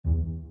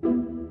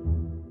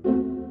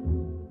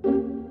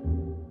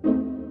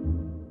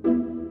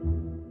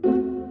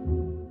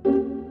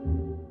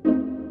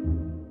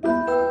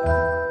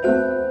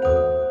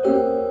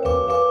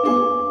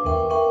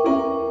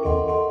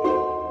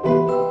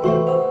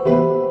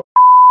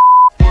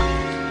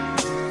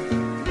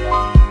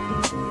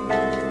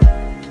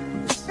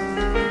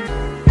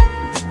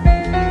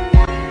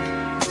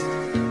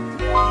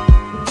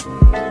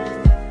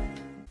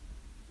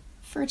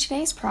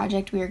today's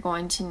project, we are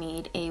going to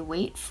need a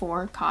weight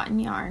 4 cotton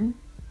yarn,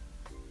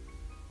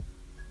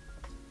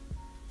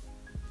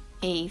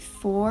 a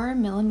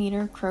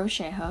 4mm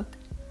crochet hook,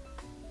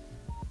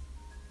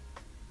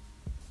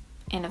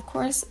 and of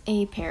course,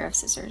 a pair of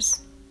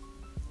scissors.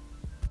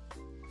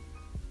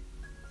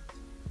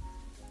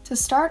 To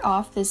start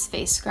off this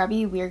face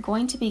scrubby, we are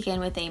going to begin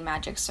with a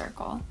magic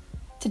circle.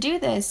 To do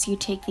this, you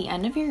take the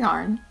end of your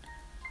yarn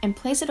and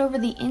place it over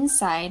the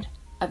inside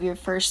of your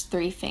first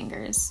 3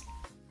 fingers.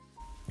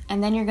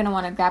 And then you're going to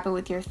want to grab it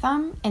with your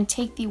thumb and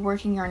take the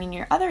working yarn in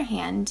your other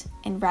hand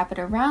and wrap it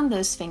around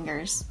those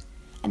fingers,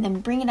 and then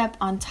bring it up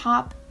on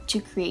top to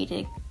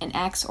create an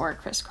X or a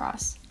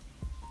crisscross.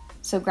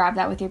 So grab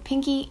that with your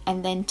pinky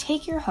and then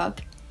take your hook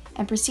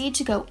and proceed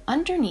to go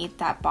underneath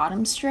that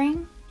bottom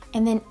string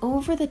and then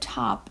over the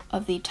top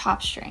of the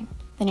top string.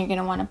 Then you're going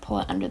to want to pull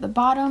it under the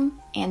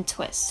bottom and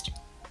twist.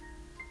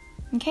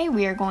 Okay,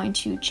 we are going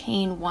to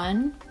chain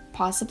 1,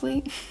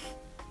 possibly.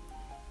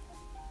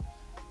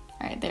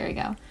 Alright, there we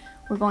go.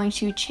 We're going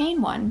to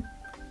chain 1,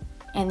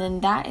 and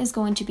then that is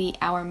going to be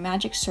our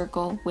magic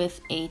circle with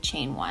a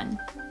chain 1.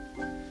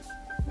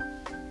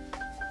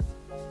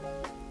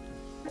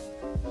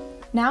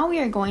 Now we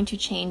are going to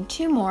chain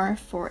 2 more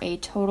for a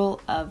total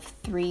of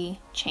 3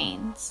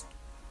 chains.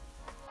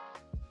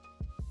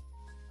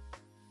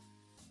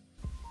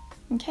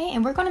 Okay,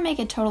 and we're going to make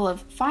a total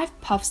of 5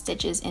 puff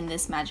stitches in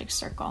this magic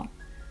circle.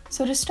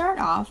 So to start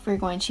off, we're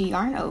going to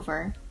yarn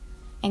over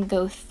and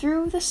go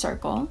through the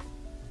circle,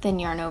 then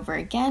yarn over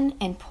again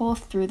and pull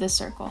through the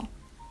circle.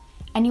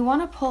 And you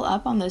want to pull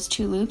up on those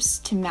 2 loops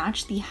to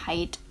match the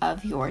height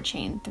of your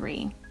chain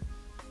 3.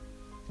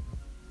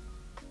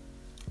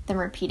 Then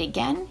repeat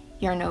again,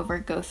 yarn over,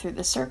 go through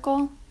the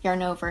circle,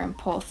 yarn over and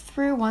pull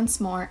through once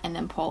more, and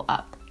then pull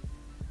up.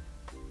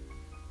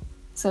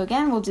 So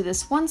again, we'll do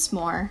this once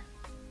more,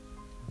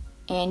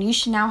 and you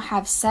should now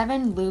have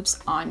 7 loops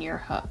on your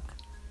hook.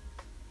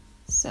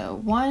 So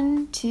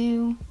 1,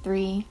 2,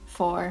 3,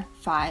 4,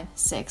 5,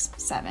 6,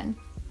 7.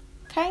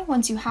 Okay,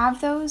 once you have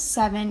those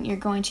 7, you're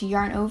going to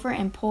yarn over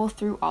and pull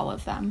through all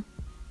of them.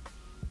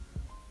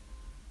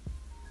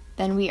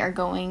 Then we are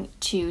going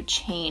to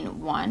chain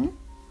 1.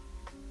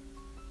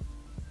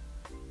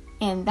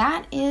 And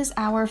that is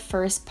our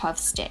first puff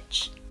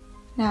stitch.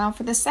 Now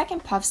for the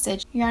second puff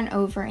stitch, yarn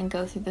over and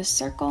go through the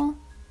circle,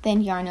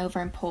 then yarn over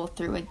and pull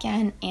through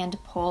again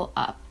and pull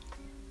up.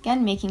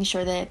 Again, making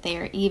sure that they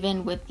are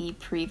even with the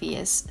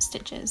previous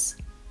stitches.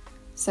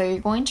 So you're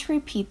going to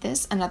repeat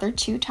this another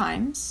 2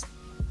 times.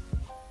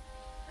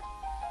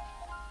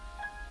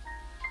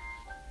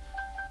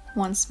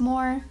 Once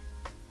more.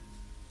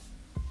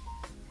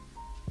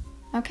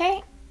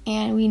 Okay,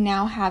 and we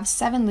now have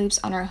 7 loops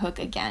on our hook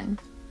again.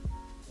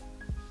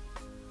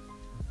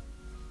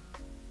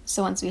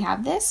 So once we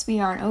have this, we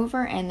yarn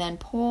over and then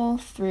pull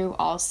through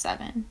all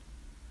 7.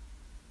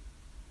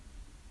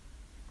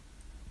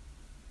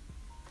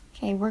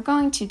 Okay, we're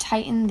going to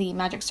tighten the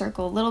magic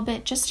circle a little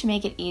bit just to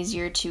make it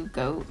easier to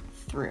go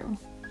through.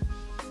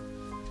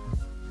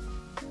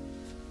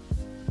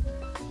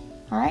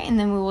 Alright, and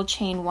then we will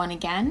chain 1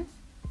 again.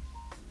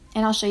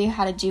 And I'll show you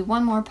how to do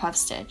 1 more puff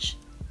stitch.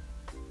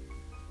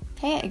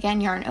 Okay, again,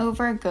 yarn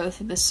over, go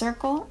through the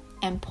circle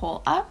and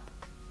pull up.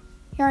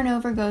 Yarn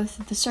over, go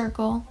through the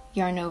circle,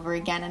 yarn over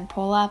again and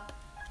pull up,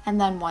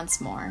 and then once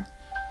more.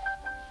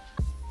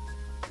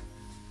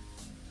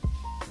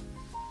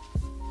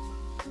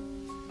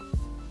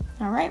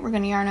 Alright, we're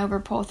going to yarn over,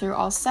 pull through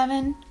all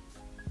 7,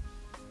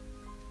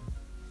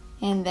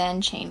 and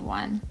then chain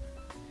 1.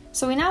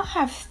 So we now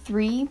have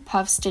 3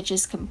 puff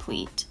stitches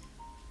complete.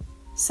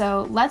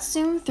 So let's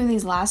zoom through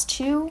these last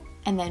 2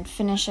 and then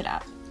finish it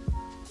up.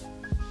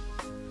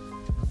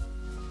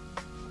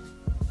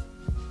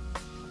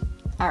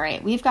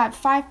 Alright, we've got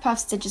 5 puff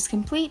stitches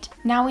complete.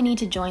 Now we need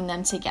to join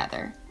them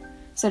together.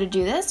 So to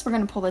do this, we're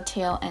going to pull the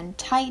tail end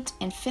tight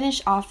and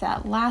finish off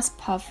that last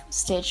puff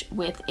stitch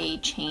with a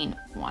chain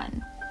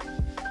 1.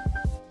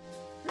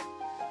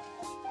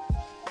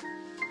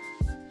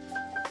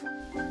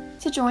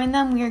 To join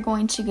them, we are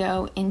going to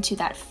go into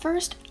that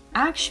first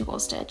actual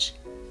stitch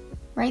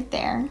right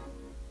there.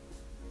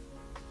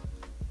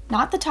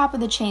 Not the top of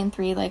the chain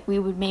 3 like we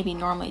would maybe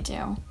normally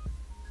do.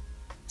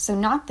 So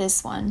not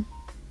this one,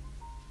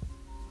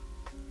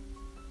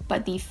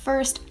 but the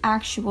first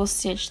actual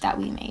stitch that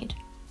we made.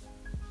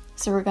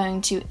 So we're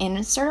going to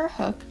insert our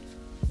hook,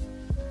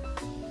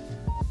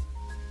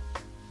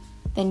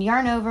 then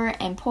yarn over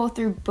and pull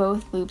through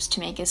both loops to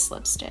make a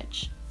slip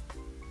stitch.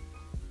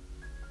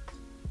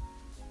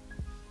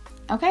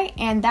 Okay,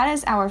 and that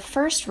is our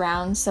first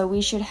round, so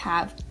we should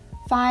have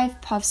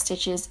 5 puff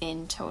stitches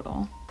in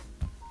total.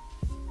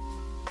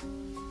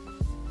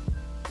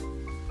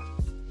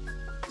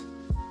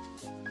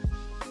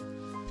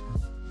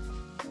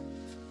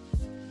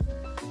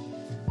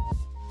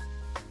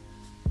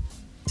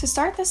 To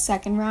start the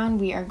second round,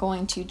 we are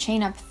going to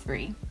chain up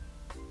 3.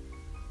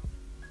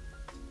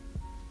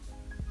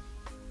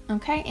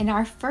 Okay, and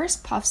our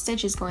first puff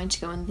stitch is going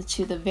to go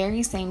into the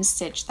very same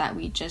stitch that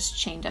we just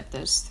chained up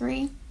those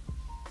 3.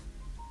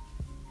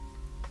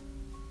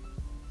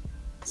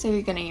 So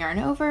you're going to yarn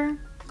over,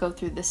 go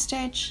through the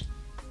stitch,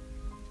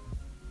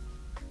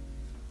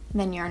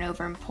 then yarn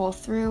over and pull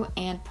through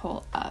and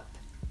pull up.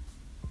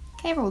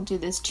 Okay, we'll do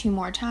this 2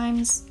 more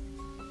times.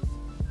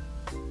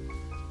 And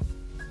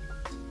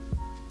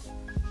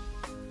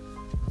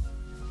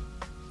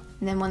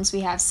then once we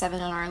have 7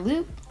 on our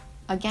loop,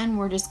 again,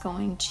 we're just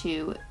going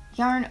to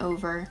yarn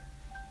over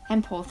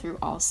and pull through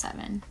all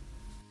 7.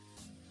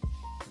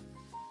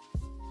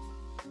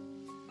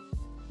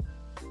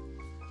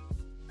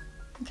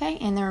 Okay,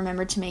 and then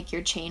remember to make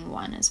your chain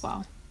 1 as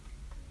well.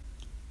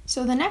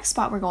 So the next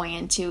spot we're going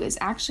into is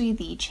actually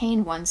the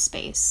chain 1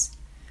 space.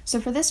 So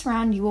for this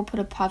round, you will put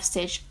a puff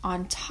stitch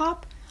on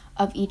top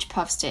of each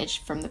puff stitch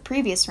from the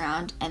previous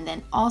round, and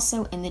then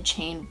also in the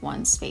chain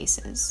 1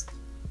 spaces.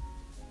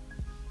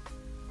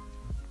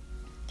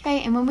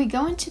 Okay, and when we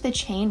go into the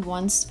chain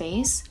 1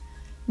 space,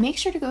 make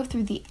sure to go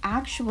through the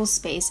actual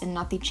space and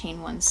not the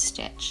chain 1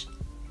 stitch.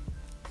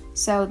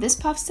 So this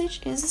puff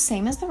stitch is the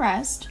same as the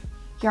rest.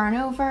 Yarn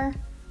over,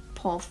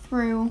 pull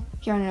through,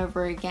 yarn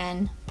over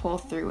again, pull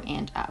through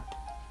and up.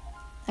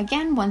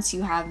 Again, once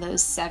you have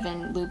those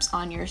 7 loops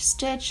on your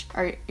stitch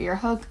or your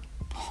hook,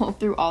 pull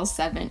through all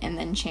 7 and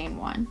then chain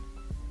 1.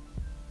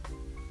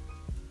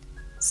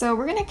 So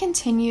we're going to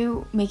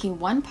continue making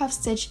 1 puff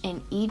stitch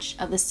in each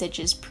of the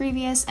stitches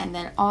previous and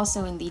then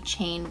also in the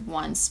chain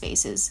 1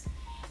 spaces.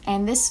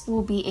 And this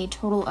will be a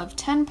total of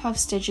 10 puff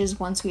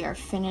stitches once we are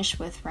finished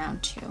with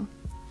round 2.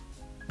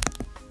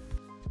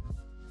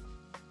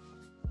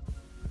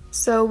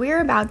 So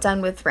we're about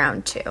done with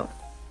round 2.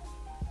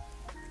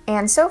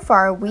 And so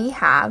far we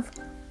have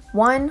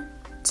 1,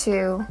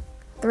 2,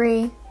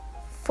 3,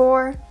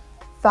 4,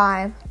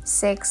 5,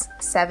 6,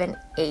 7,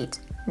 8,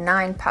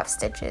 9 puff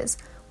stitches,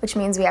 which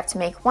means we have to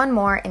make 1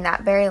 more in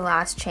that very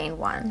last chain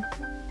 1.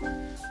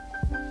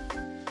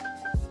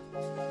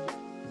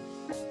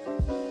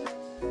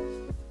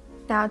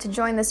 Now to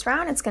join this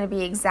round, it's going to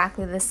be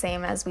exactly the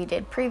same as we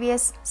did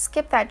previous.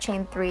 Skip that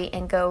chain 3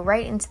 and go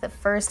right into the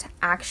first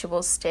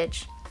actual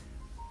stitch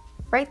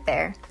right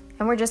there,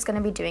 and we're just going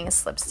to be doing a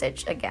slip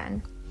stitch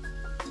again.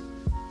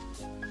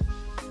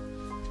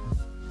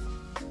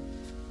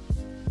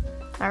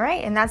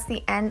 Alright, and that's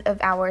the end of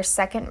our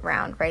second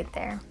round right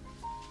there.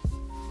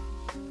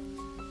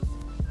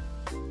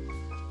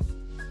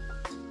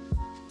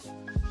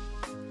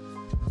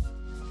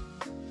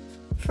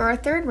 For our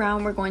third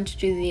round, we're going to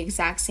do the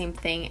exact same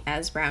thing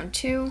as round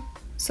 2.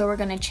 So we're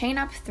going to chain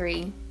up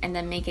 3 and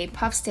then make a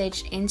puff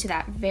stitch into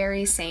that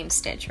very same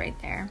stitch right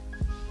there.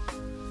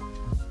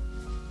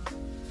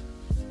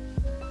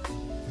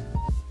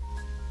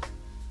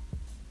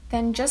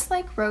 Then just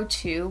like row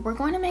 2, we're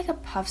going to make a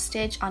puff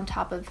stitch on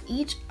top of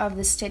each of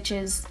the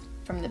stitches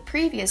from the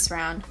previous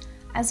round,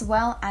 as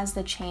well as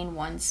the chain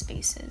 1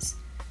 spaces.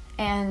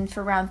 And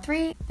for round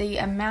 3, the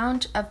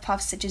amount of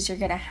puff stitches you're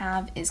going to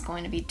have is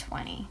going to be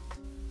 20.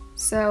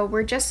 So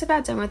we're just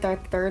about done with our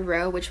third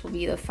row, which will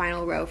be the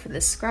final row for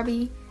this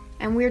scrubby,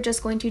 and we're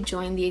just going to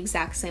join the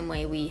exact same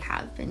way we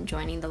have been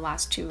joining the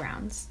last 2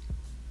 rounds.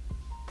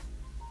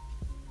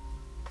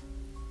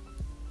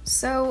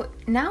 So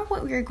now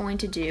what we're going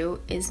to do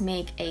is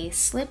make a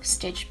slip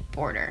stitch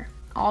border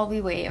all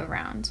the way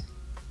around.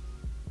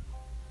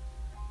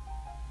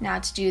 Now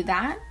to do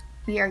that,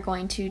 we are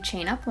going to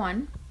chain up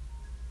 1,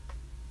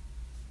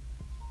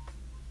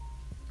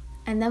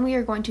 and then we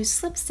are going to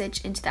slip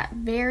stitch into that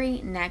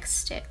very next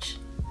stitch.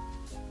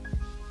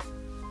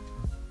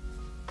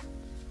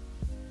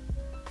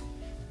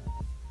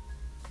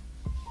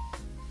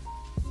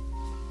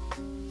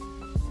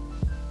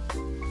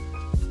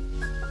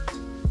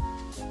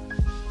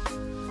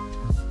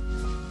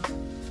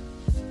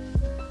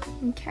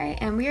 Okay,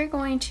 and we are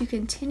going to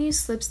continue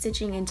slip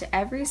stitching into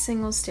every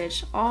single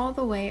stitch all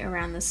the way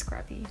around the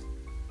scrubby.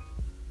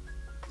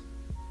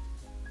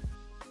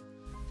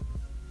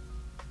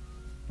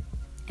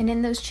 And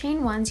in those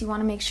chain 1s, you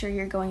want to make sure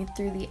you're going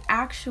through the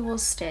actual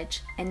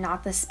stitch and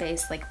not the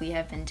space like we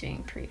have been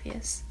doing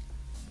previous.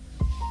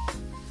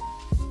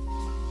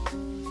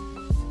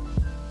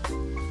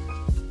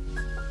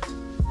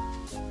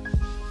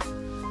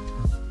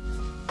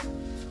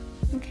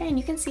 Okay, and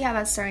you can see how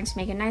that's starting to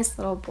make a nice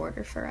little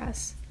border for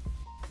us.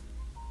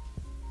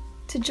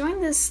 To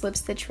join this slip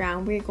stitch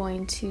round, we're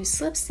going to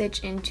slip stitch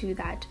into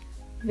that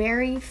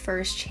very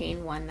first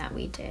chain 1 that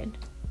we did.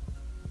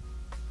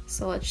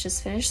 So let's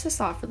just finish this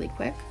off really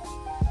quick.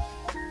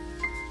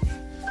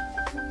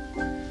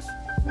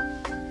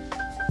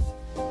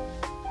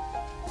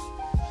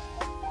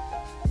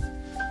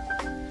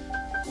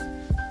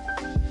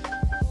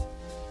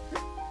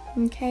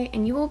 Okay,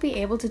 and you will be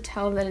able to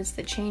tell that it's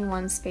the chain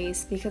 1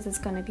 space because it's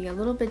going to be a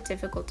little bit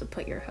difficult to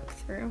put your hook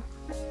through.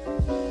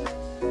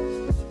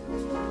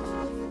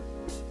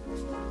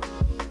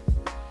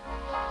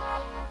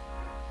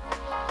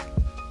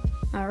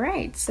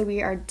 Alright, so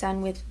we are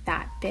done with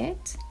that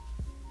bit,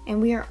 and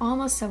we are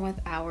almost done with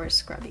our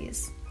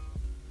scrubbies.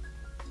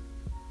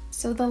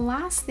 So the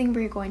last thing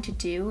we're going to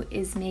do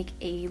is make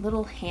a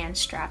little hand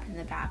strap in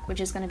the back,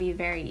 which is going to be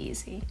very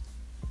easy.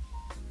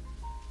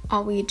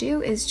 All we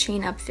do is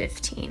chain up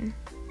 15.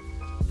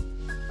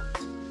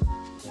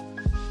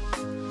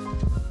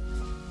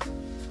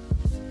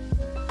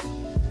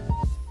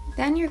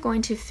 Then you're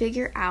going to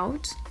figure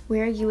out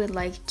where you would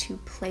like to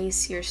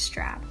place your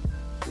strap.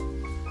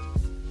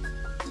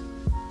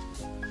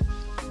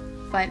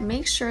 But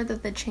make sure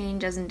that the chain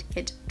doesn't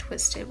get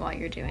twisted while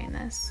you're doing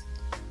this.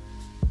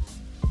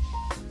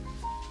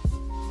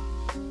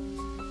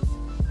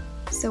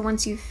 So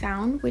once you've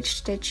found which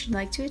stitch you'd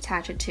like to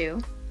attach it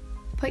to,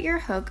 put your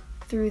hook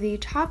through the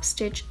top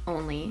stitch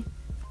only,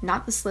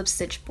 not the slip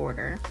stitch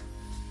border.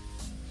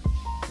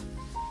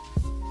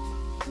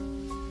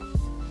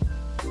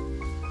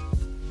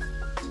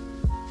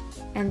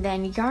 And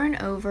then yarn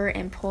over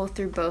and pull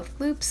through both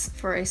loops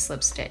for a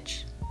slip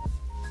stitch.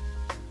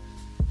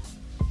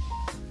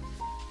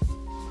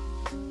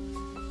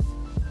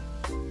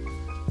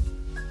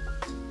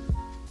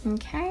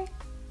 Okay,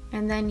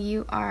 and then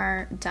you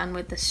are done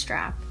with the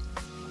strap.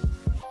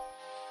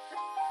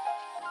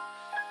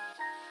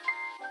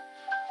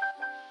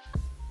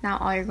 Now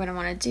all you're going to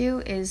want to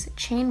do is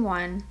chain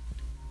 1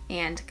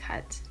 and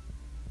cut.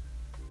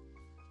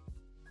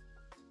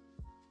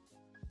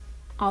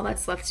 All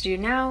that's left to do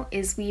now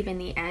is weave in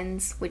the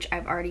ends, which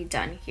I've already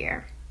done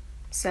here.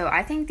 So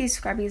I think these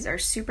scrubbies are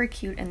super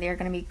cute and they're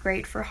going to be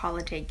great for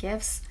holiday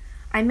gifts.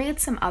 I made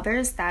some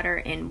others that are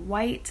in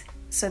white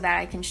so that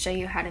I can show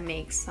you how to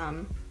make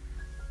some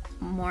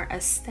more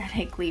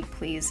aesthetically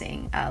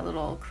pleasing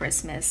little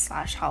Christmas /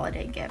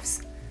 holiday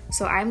gifts.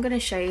 So I'm going to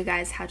show you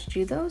guys how to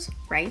do those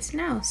right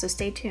now, so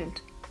stay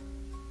tuned.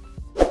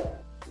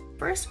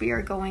 First, we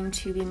are going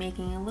to be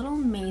making a little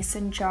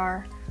mason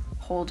jar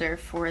holder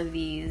for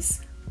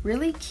these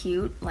really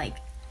cute like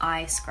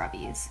eye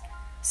scrubbies.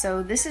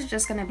 So this is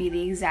just going to be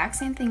the exact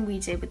same thing we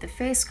did with the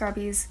face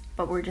scrubbies,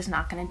 but we're just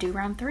not going to do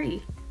round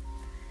 3.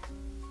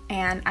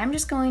 And I'm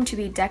just going to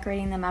be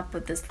decorating them up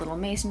with this little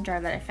mason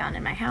jar that I found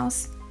in my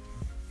house.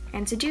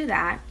 And to do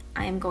that,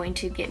 I am going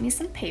to get me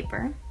some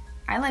paper.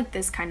 I like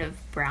this kind of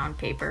brown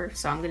paper,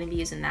 so I'm going to be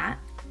using that.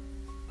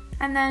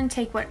 And then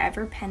take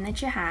whatever pen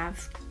that you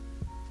have.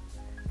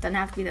 Doesn't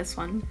have to be this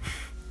one.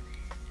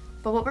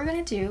 But what we're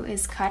going to do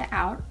is cut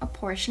out a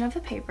portion of the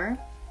paper,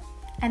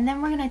 and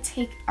then we're going to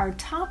take our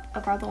top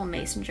of our little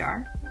mason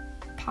jar,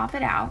 pop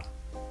it out,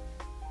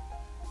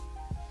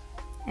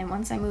 and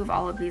once I move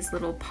all of these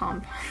little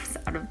pom-poms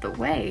out of the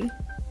way,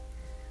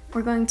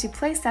 we're going to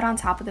place that on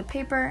top of the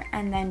paper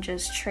and then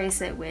just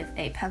trace it with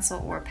a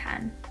pencil or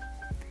pen.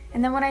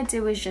 And then what I did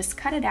was just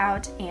cut it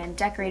out and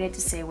decorate it to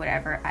say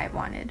whatever I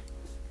wanted.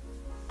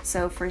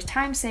 So for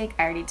time's sake,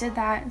 I already did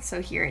that,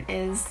 so here it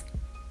is.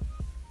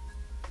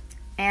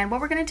 And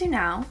what we're going to do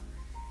now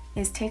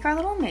is take our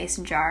little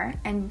mason jar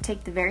and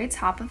take the very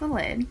top of the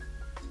lid,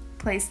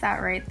 place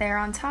that right there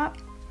on top,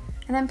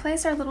 and then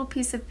place our little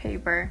piece of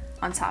paper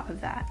on top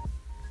of that.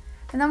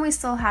 And then we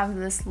still have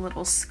this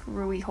little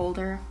screwy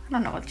holder, I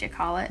don't know what you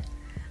call it.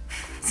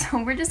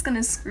 So we're just going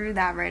to screw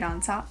that right on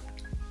top.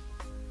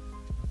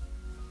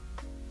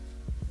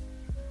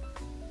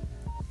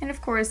 And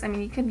of course, I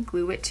mean, you can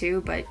glue it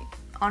too, but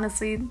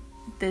honestly,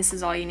 this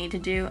is all you need to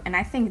do. And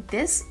I think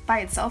this by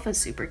itself is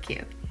super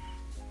cute.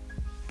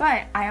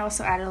 But I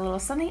also added a little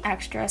something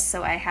extra,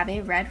 so I have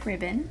a red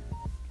ribbon.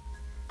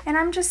 And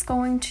I'm just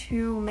going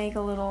to make a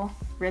little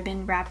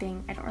ribbon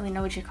wrapping, I don't really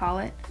know what you call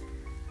it.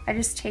 I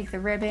just take the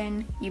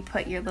ribbon, you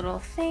put your little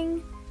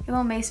thing, your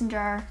little mason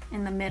jar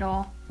in the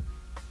middle,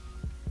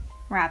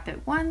 wrap it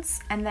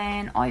once, and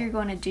then all you're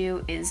going to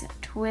do is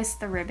twist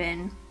the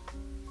ribbon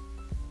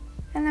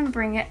and then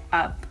bring it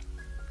up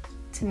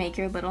to make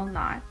your little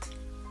knot.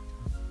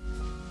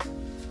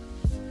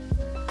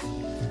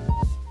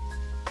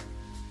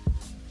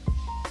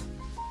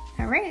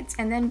 Alright,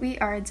 and then we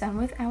are done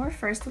with our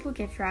first little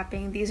gift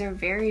wrapping. These are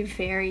very,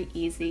 very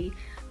easy.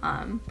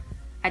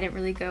 I didn't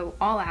really go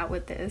all out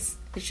with this.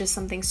 It's just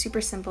something super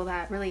simple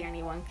that really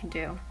anyone can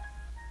do.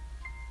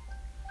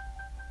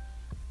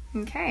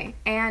 Okay,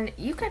 and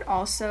you could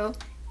also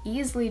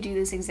easily do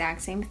this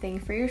exact same thing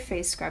for your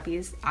face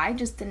scrubbies. I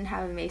just didn't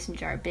have a mason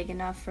jar big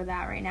enough for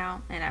that right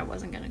now, and I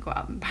wasn't going to go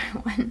out and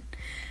buy one.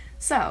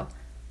 So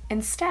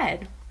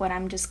instead, what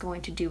I'm just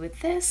going to do with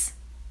this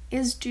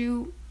is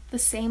do the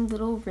same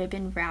little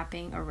ribbon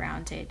wrapping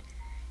around it,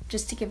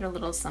 just to give it a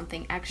little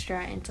something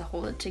extra and to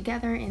hold it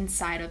together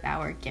inside of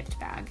our gift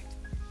bag.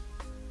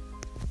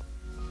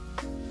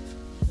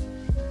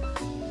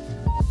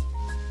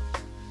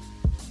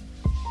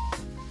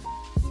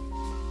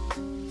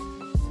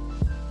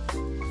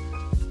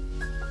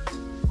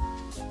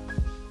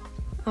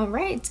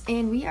 Alright,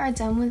 and we are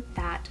done with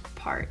that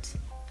part.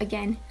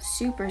 Again,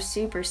 super,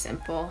 super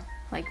simple.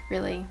 Like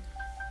really,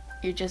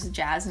 you're just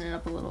jazzing it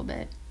up a little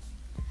bit.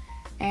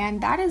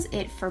 And that is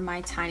it for my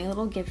tiny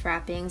little gift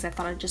wrappings. I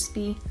thought it'd just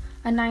be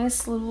a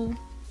nice little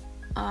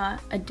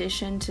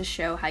addition to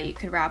show how you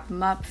could wrap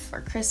them up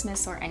for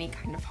Christmas or any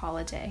kind of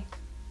holiday.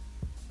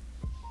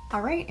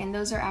 Alright, and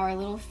those are our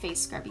little face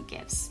scrubby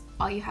gifts.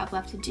 All you have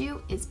left to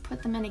do is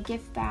put them in a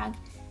gift bag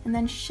and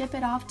then ship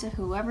it off to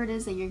whoever it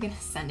is that you're going to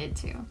send it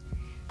to.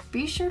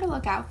 Be sure to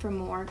look out for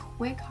more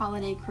quick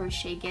holiday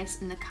crochet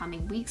gifts in the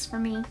coming weeks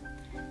from me.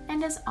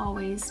 And as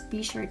always,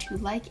 be sure to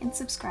like and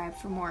subscribe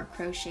for more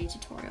crochet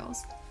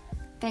tutorials.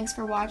 Thanks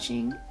for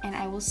watching, and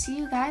I will see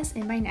you guys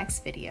in my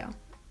next video.